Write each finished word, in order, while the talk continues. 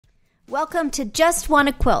Welcome to Just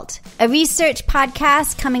Wanna Quilt, a research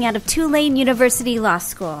podcast coming out of Tulane University Law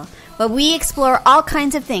School, where we explore all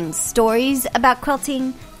kinds of things, stories about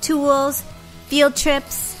quilting, tools, field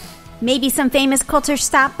trips, maybe some famous quilters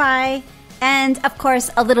stop by, and, of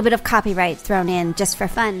course, a little bit of copyright thrown in just for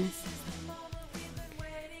fun.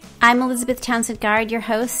 I'm Elizabeth Townsend-Guard, your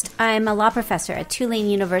host. I'm a law professor at Tulane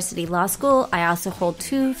University Law School. I also hold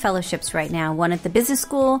 2 fellowships right now, one at the Business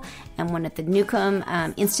School and one at the Newcomb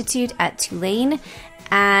Institute at Tulane.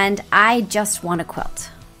 And I just want to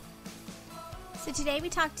quilt. So today we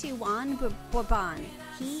talked to Juan Borbon.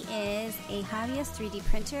 He is a hobbyist 3D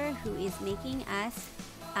printer who is making us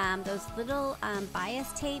those little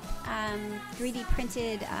bias tape 3D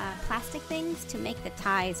printed plastic things to make the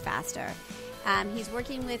ties faster. He's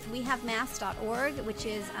working with wehavemass.org, which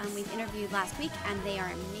is we've interviewed last week, and they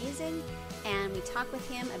are amazing. And we talk with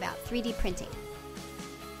him about 3D printing.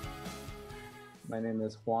 My name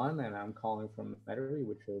is Juan, and I'm calling from Metairie,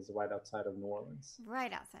 which is right outside of New Orleans.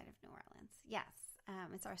 Right outside of New Orleans, yes.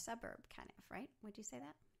 It's our suburb, kind of, right? Would you say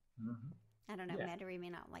that? Mm-hmm. I don't know. Yeah. Metairie may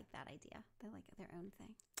not like that idea. They like their own thing.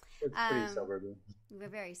 It's pretty suburban. We're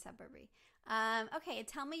very suburban. Okay,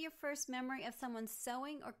 tell me your first memory of someone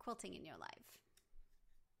sewing or quilting in your life.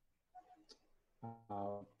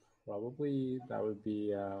 Probably that would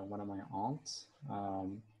be one of my aunts,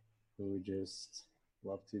 who just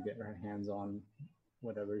loved to get her hands on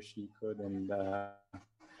whatever she could and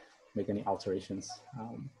make any alterations.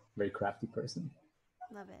 Very crafty person.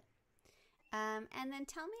 Love it. And then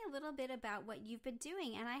tell me a little bit about what you've been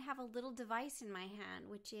doing. And I have a little device in my hand,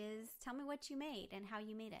 which is, tell me what you made and how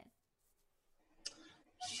you made it.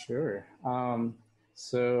 Sure.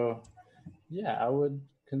 So, yeah, I would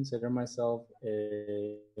consider myself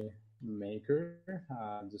a maker,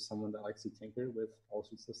 just someone that likes to tinker with all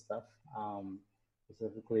sorts of stuff.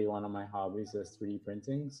 Specifically, one of my hobbies is 3D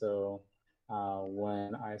printing. So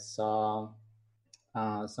when I saw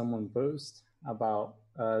someone post about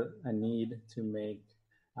a need to make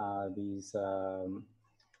these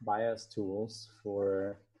bias tools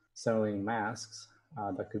for sewing masks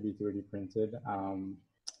that could be 3D printed,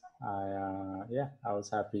 I was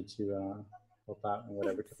happy to help out in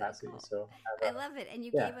whatever capacity. So cool. I love it. And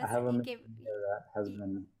you gave us. I have a machine that has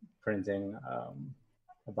been printing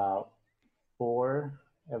about 4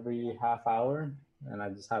 every half hour, and I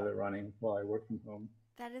just have it running while I work from home.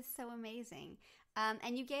 That is so amazing.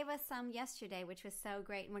 And you gave us some yesterday, which was so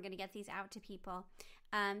great, and we're going to get these out to people.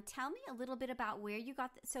 Tell me a little bit about where you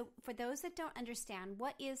got so for those that don't understand,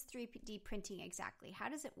 what is 3D printing exactly? How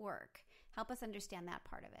does it work? Help us understand that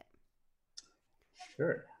part of it.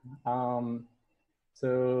 Sure.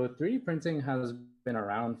 So 3D printing has been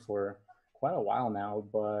around for quite a while now,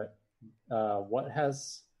 but what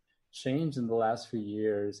has changed in the last few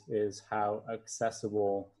years is how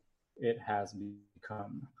accessible it has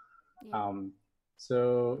become. Yeah.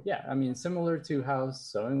 Similar to how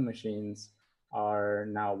sewing machines are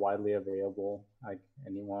now widely available, like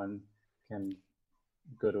anyone can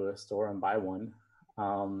go to a store and buy one.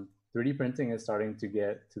 3D printing is starting to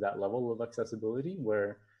get to that level of accessibility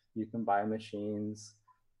where you can buy machines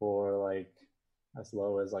for like as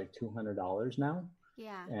low as like $200 now.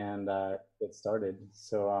 Yeah. And get started.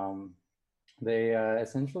 So they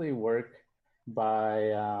essentially work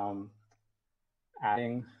by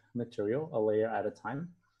adding material a layer at a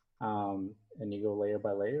time, and you go layer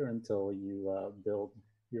by layer until you build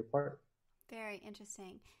your part. Very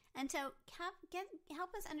interesting. And so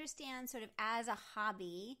help us understand sort of as a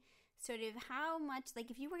hobby, sort of how much, like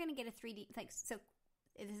if you were going to get a 3D, like, so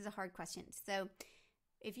this is a hard question. So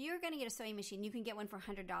if you're going to get a sewing machine, you can get one for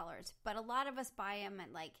 $100, but a lot of us buy them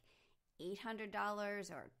at like $800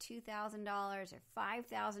 or $2,000 or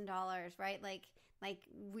 $5,000, right? Like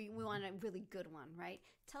we want a really good one, right?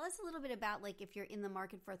 Tell us a little bit about like if you're in the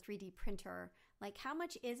market for a 3D printer, like how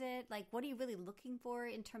much is it? Like what are you really looking for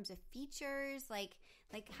in terms of features? Like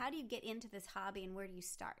how do you get into this hobby and where do you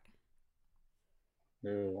start?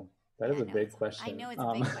 Ooh, that is a big question. I know it's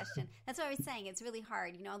a big question. That's what I was saying. It's really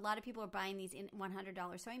hard. You know, a lot of people are buying these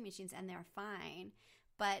 $100 sewing machines and they're fine.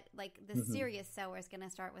 But like the serious sewer is going to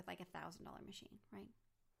start with like $1,000 machine,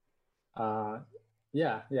 right?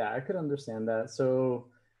 Yeah, I could understand that. So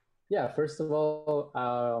yeah, first of all,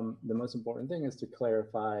 the most important thing is to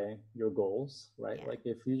clarify your goals, right? Yeah. Like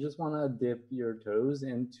if you just want to dip your toes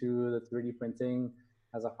into the 3D printing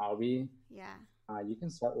as a hobby, you can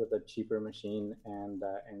start with a cheaper machine and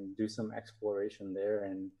do some exploration there.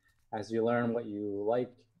 And as you learn what you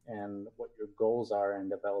like and what your goals are in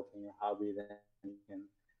developing your hobby, then you can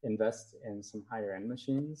invest in some higher end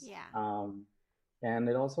machines. Yeah. And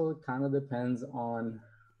it also kind of depends on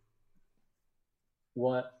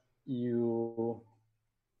what you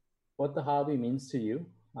what the hobby means to you.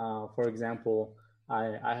 For example,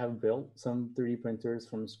 I have built some 3D printers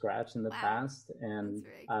from scratch in the Wow, past, that's and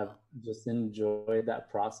very I've cool. just enjoyed that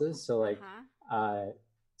process. So like, Uh-huh. I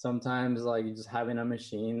sometimes like just having a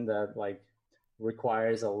machine that like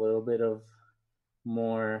requires a little bit of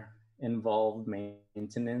more involved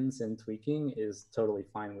maintenance and tweaking is totally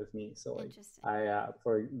fine with me. So like Interesting. I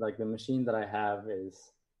for like the machine that I have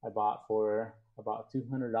is I bought for about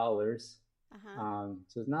 $200. Uh-huh.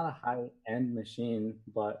 So it's not a high end machine,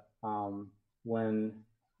 but when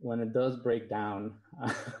when it does break down,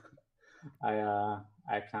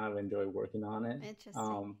 I kind of enjoy working on it. Interesting.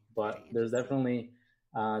 Very But there's interesting. definitely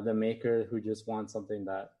the maker who just wants something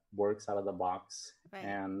that works out of the box, Right.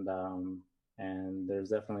 and there's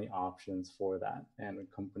definitely options for that, and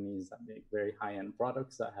companies that make very high end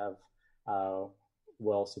products that have uh,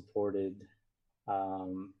 well supported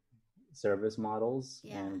um, service models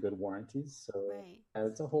Yeah. and good warranties. So Right.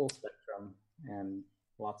 it's a whole spectrum and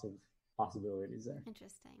lots of possibilities there.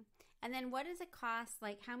 Interesting. And then what does it cost?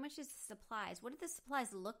 Like how much is the supplies? What do the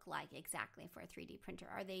supplies look like exactly for a 3D printer?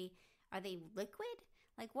 Are they liquid?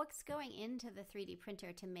 Like what's going into the 3D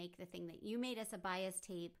printer to make the thing that you made us a bias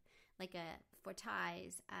tape like a for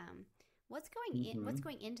ties? What's Mm-hmm.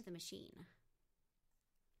 going into the machine?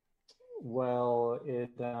 Well,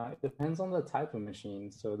 it depends on the type of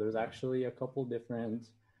machine. So there's actually a couple different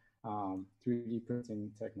 3D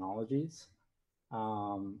printing technologies.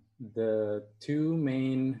 The two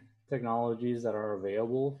main technologies that are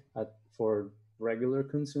available for regular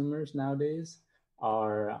consumers nowadays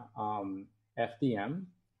are FDM,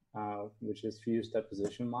 which is fused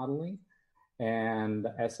deposition modeling, and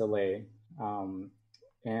SLA. Um,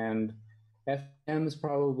 and FM is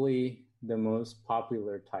probably the most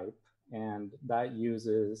popular type, and that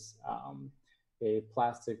uses a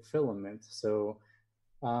plastic filament. So,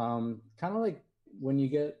 kind of like when you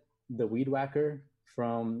get the weed whacker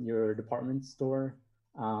from your department store,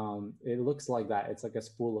 it looks like that. It's like a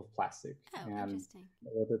spool of plastic. Oh, And interesting.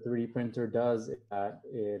 what the 3D printer does is that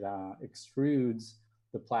it extrudes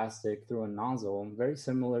the plastic through a nozzle, very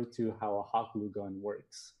similar to how a hot glue gun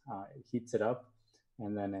works. It heats it up,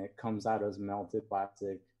 and then it comes out as melted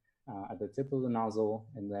plastic at the tip of the nozzle,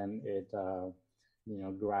 and then it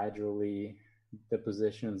gradually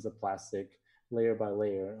depositions the plastic layer by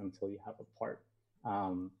layer until you have a part.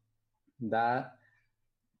 That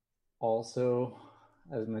also,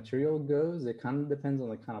 as material goes, it kind of depends on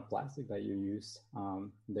the kind of plastic that you use.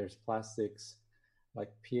 There's plastics like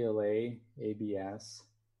PLA, ABS,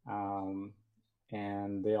 um,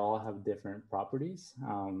 and they all have different properties.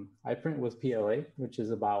 I print with PLA, which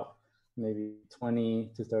is about maybe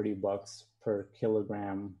 20 to 30 bucks per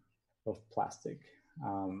kilogram of plastic.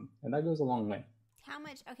 And that goes a long way. How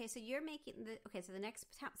much? Okay, so you're making the okay. So the next,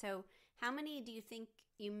 so how many do you think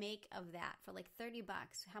you make of that for like $30?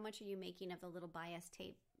 How much are you making of the little bias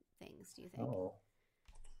tape things? Do you think? Oh,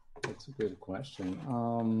 that's a good question.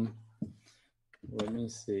 Let me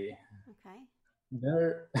see. Okay.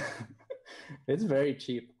 There, it's very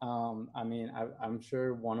cheap. I mean, I'm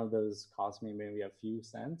sure one of those cost me maybe a few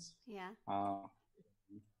cents Yeah. uh,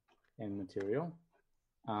 in material.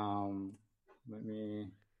 Um, let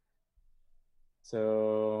me.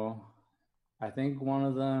 So I think one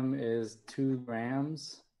of them is 2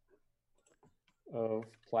 grams of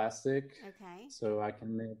plastic. Okay. So I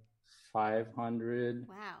can make 500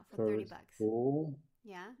 Wow, for per 30 bucks. spool.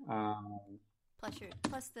 Yeah. Um,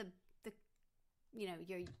 Plus the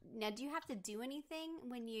your now. Do you have to do anything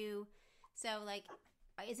when you? So like,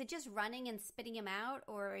 is it just running and spitting them out,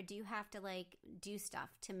 or do you have to like do stuff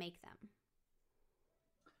to make them?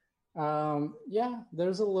 yeah,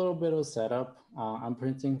 there's a little bit of setup. I'm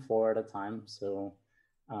printing four at a time, so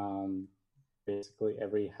um, basically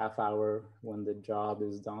every half hour when the job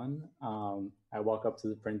is done, I walk up to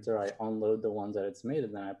the printer, I unload the ones that it's made,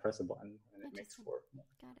 and then I press a button and it makes Interesting. four.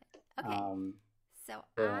 Got it. Okay. Um, So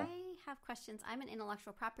so I have questions. I'm an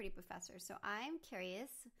intellectual property professor, so I'm curious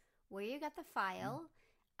where you got the file.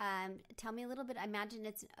 Tell me a little bit. I imagine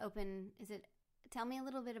it's open. Is it? Tell me a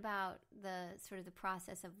little bit about the sort of the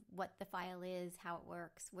process of what the file is, how it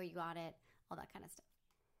works, where you got it, all that kind of stuff.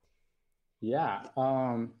 yeah,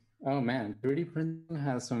 oh man, 3D printing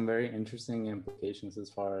has some very interesting implications as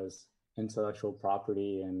far as intellectual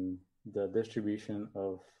property and the distribution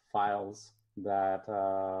of files that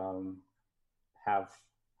have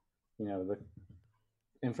the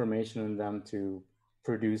information in them to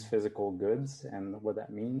produce physical goods and what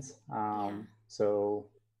that means. Yeah. So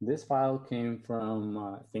this file came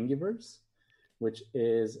from Thingiverse, which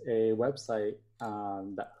is a website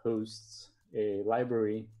that hosts a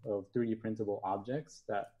library of 3D printable objects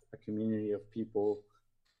that a community of people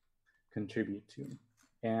contribute to.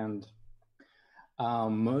 And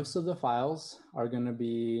most of the files are going to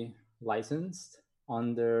be licensed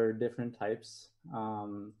under different types.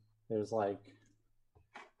 There's like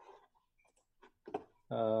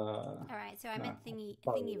All right, so I'm at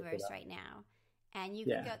Thingiverse right now, and you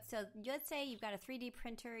can go. So let's say you've got a 3D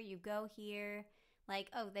printer. You go here, like,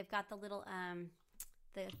 oh, they've got the little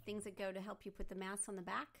the things that go to help you put the masks on the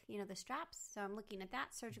back. You know, the straps. So I'm looking at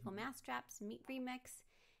that surgical mask straps, meat remix,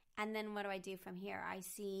 and then what do I do from here? I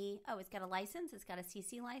see. Oh, it's got a license. It's got a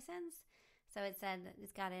CC license. So it said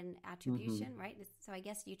it's got an attribution, right? So I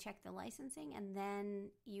guess you check the licensing, and then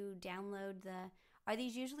you download the. Are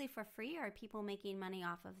these usually for free, or are people making money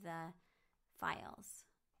off of the files?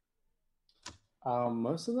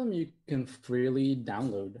 Most of them you can freely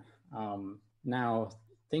download. Now,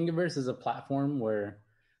 Thingiverse is a platform where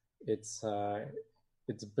it's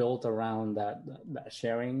built around that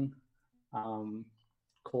sharing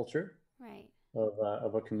culture, right,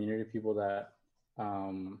 of a community of people that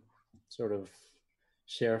sort of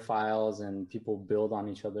share files, and people build on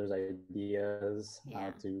each other's ideas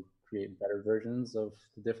to create better versions of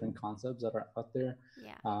the different concepts that are out there.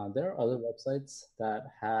 Yeah. There are other websites that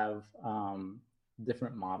have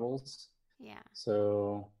different models. Yeah.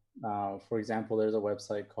 So, for example, there's a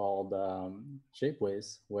website called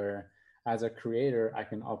Shapeways, where as a creator, I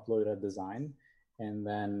can upload a design and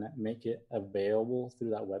then make it available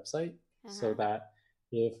through that website, so that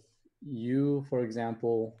if you, for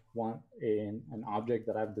example, want an object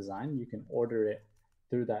that I've designed, you can order it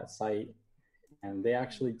through that site, and they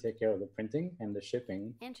actually take care of the printing and the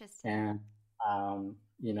shipping. Interesting. And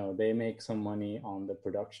they make some money on the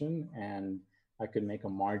production, and I could make a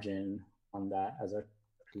margin on that as a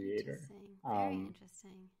creator. Interesting. Very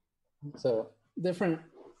interesting. So different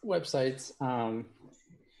websites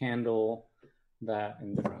handle that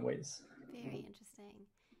in different ways. Very interesting.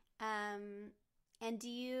 And do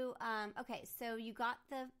you okay, so you got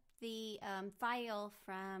the file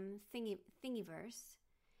from Thingiverse,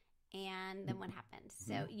 and then what happened?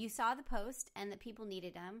 So you saw the post and that people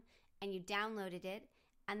needed them, and you downloaded it,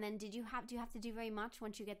 and then do you have to do very much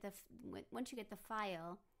once you get the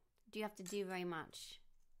file? Do you have to do very much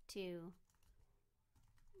to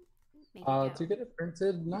make it go? To get it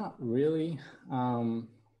printed? Not really.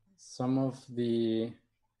 Some of the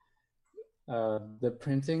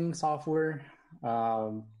printing software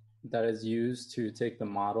that is used to take the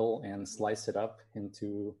model and slice it up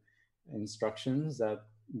into instructions that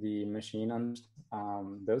the machine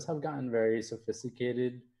those have gotten very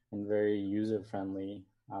sophisticated and very user-friendly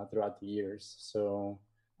throughout the years. So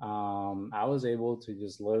I was able to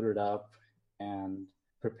just load it up and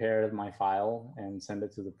prepare my file and send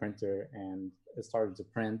it to the printer, and it started to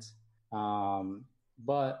print.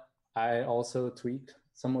 But I also tweaked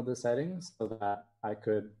some of the settings so that I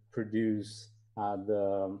could produce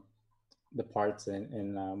the parts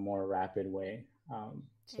in a more rapid way.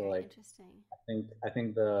 Very interesting. I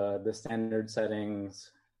think the standard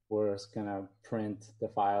settings was gonna print the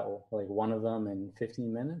file, like one of them in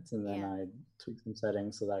 15 minutes, and then I tweaked some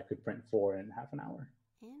settings so that I could print 4 in half an hour.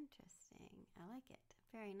 Interesting. I like it.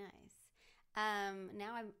 Very nice.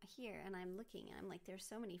 Now I'm here and I'm looking, and I'm like, there's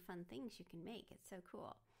so many fun things you can make. It's so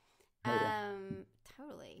cool.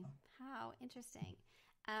 Totally. How interesting.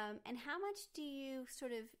 And how much do you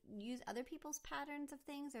sort of use other people's patterns of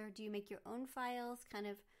things, or do you make your own files kind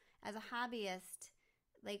of as a hobbyist?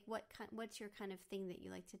 Like what's your kind of thing that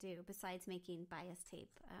you like to do besides making bias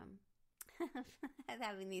tape?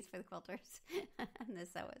 Having these for the quilters and the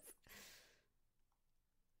sewists.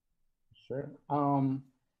 Sure.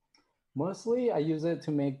 Mostly I use it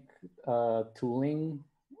to make tooling.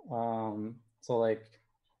 So like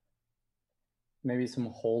maybe some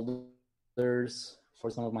holders for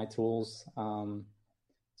some of my tools,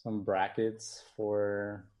 some brackets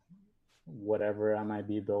for whatever I might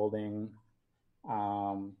be building.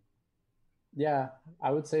 I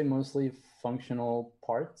would say mostly functional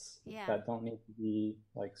parts that don't need to be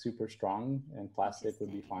like super strong, and plastic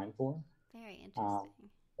would be fine for. Very interesting.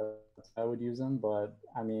 I would use them, but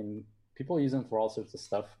I mean, people use them for all sorts of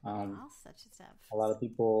stuff. All such stuff. A lot of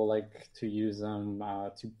people like to use them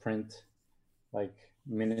to print like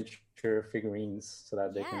miniature figurines so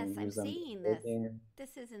that they can use them. Yes, I'm seeing this.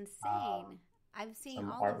 This is insane. I've seen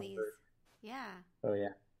all of these. Yeah. Oh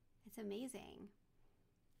yeah. It's amazing.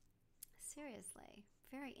 Seriously.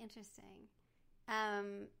 Very interesting.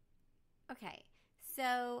 Okay.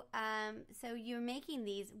 So you're making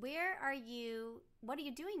these. What are you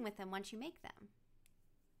doing with them once you make them?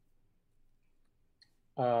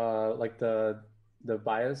 Like the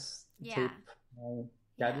bias tape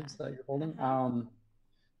gadgets that you're holding.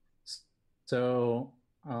 So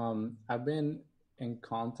I've been in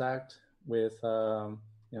contact with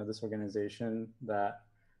this organization that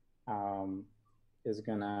um, is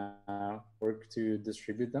gonna work to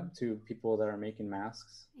distribute them to people that are making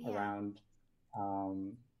masks Yeah. around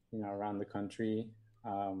around the country.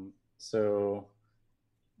 So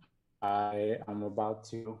I am about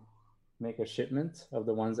to make a shipment of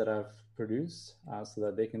the ones that I've produced so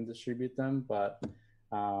that they can distribute them. But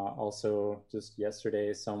also, just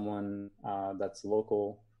yesterday, someone that's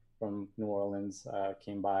local from New Orleans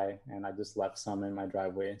came by, and I just left some in my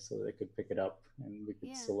driveway so they could pick it up, and we could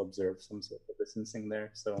Yeah. still observe some sort of distancing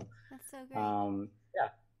there. So, That's so great. yeah,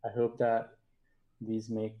 I hope that these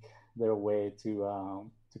make their way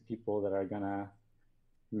to people that are gonna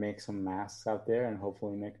make some masks out there and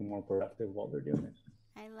hopefully make them more productive while they're doing it.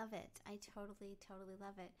 I love it. I totally, totally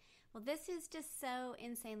love it. Well, this is just so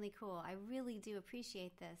insanely cool. I really do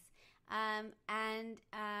appreciate this. And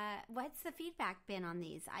what's the feedback been on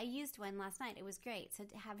these? I used one last night. It was great. So,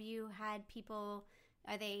 have you had people?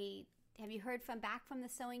 Have you heard back from the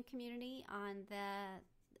sewing community on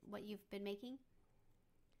what you've been making?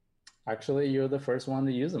 Actually, you're the first one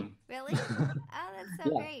to use them. Really? Oh, that's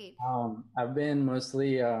so Yeah. great. I've been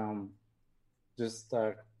mostly just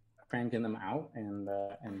cranking them out and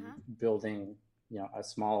Uh-huh. building, a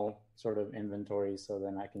small sort of inventory so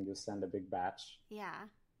then I can just send a big batch Yeah.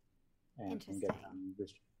 and get Interesting. them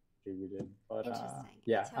distributed. But Interesting. I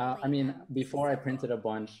yeah, I totally, mean, this is before I so cool. printed a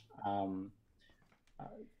bunch, uh,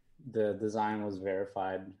 the design was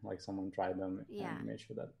verified. Like someone tried them and Yeah. made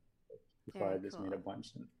sure that before I Very just made a cool.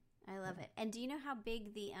 bunch. And I love yeah. it. And do you know how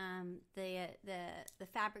big the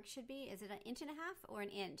fabric should be? Is it an inch and a half or an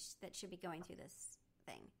inch that should be going through this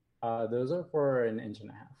thing? Those are for an inch and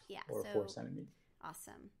a half Yeah, or four so centimeters.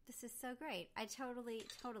 awesome. This is so great. I totally,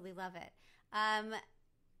 totally love it.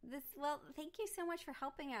 Thank you so much for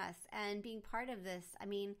helping us and being part of this. I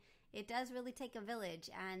mean, it does really take a village,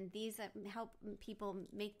 and these help people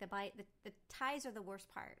make the bite. The ties are the worst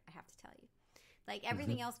part, I have to tell you. Like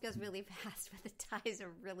everything else goes really fast, but the ties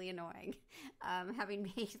are really annoying. Having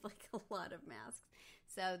made like a lot of masks,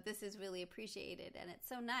 so this is really appreciated, and it's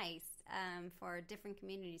so nice for different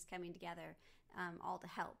communities coming together, all to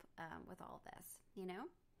help with all of this.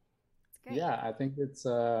 It's great. Yeah, I think it's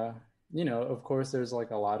of course there's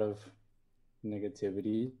like a lot of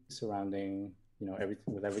negativity surrounding,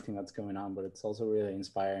 everything that's going on, but it's also really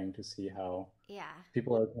inspiring to see how Yeah,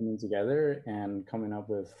 people are coming together and coming up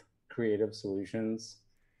with creative solutions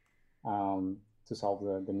to solve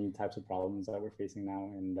the new types of problems that we're facing now.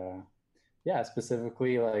 And yeah,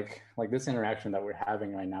 specifically like this interaction that we're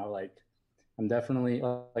having right now, like I'm definitely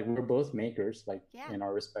like we're both makers, like yeah. in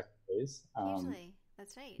our respective ways. Hugely.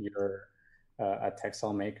 That's right. You're a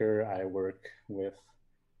textile maker. I work with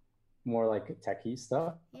more like techie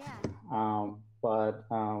stuff. Yeah, But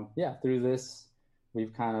yeah, through this,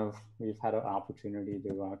 we've had an opportunity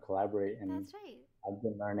to collaborate, and that's right. I've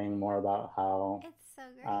been learning more about how It's so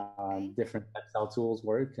great, right? different textile tools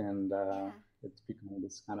work, and Yeah, it's becoming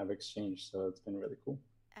this kind of exchange. So it's been really cool.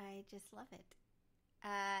 I just love it.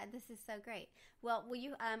 This is so great. Well, will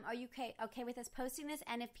you are you okay with us posting this?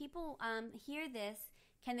 And if people hear this,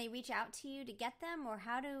 can they reach out to you to get them, or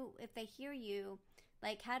if they hear you,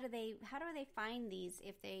 like how do they find these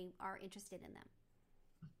if they are interested in them?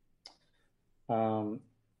 Um,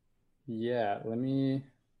 yeah, let me.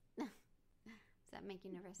 Does that make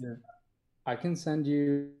you nervous? Yeah. I can send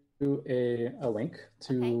you a link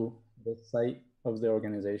Okay, to the site of the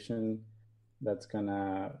organization that's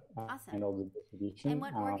gonna awesome. handle the And distribution.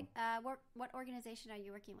 what organization are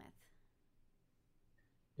you working with?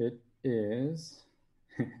 It is.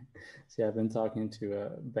 See, I've been talking to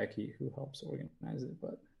Becky who helps organize it,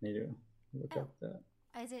 but I need to look Oh, up that.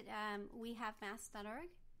 is it wehavemasks.org?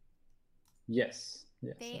 Yes,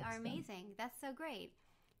 yes, They are that's them. amazing. That's so great.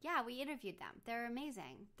 Yeah, we interviewed them. They're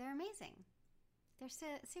amazing. They're amazing. They're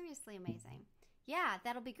seriously amazing. Yeah,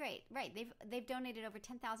 that'll be great. Right. They've donated over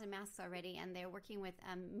 10,000 masks already, and they're working with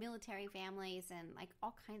military families and like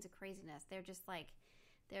all kinds of craziness. They're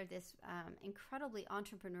this incredibly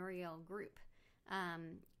entrepreneurial group,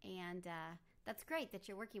 and that's great that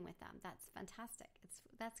you're working with them. That's fantastic.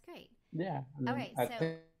 That's great. Yeah, I All mean, right.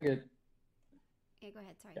 So yeah, go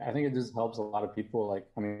ahead. Sorry. I think it just helps a lot of people. Like,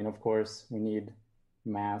 I mean, of course, we need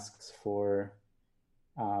masks for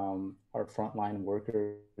our frontline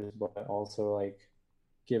workers, but also like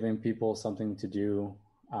giving people something to do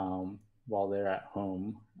while they're at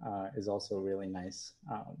home is also really nice.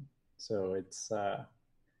 So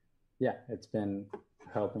yeah, it's been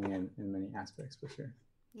helping in many aspects for sure.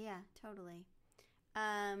 Yeah, totally.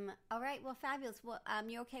 All right. Well, fabulous. Well,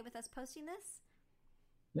 you okay with us posting this?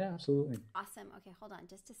 Yeah, absolutely. Awesome. Okay, hold on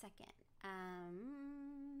just a second.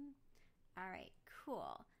 All right,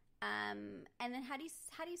 cool. And then how do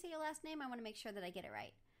you say your last name? I want to make sure that I get it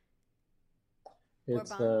right. It's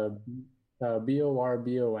Bourbon?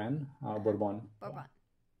 Borbon, Uh-huh. Bourbon. Yeah. Bourbon.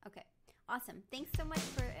 Okay. Awesome. Thanks so much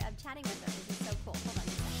for chatting with us. This is so cool. Hold on a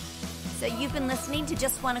second. So you've been listening to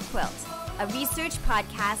Just Wanna Quilt, a research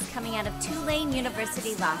podcast coming out of Tulane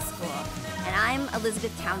University Law School. And I'm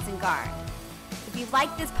Elizabeth Townsend Garr. If you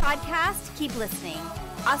like this podcast, keep listening.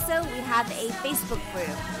 Also, we have a Facebook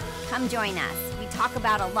group. Come join us. We talk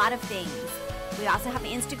about a lot of things. We also have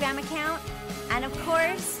an Instagram account. And of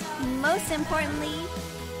course, most importantly,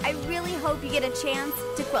 I really hope you get a chance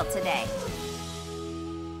to quilt today.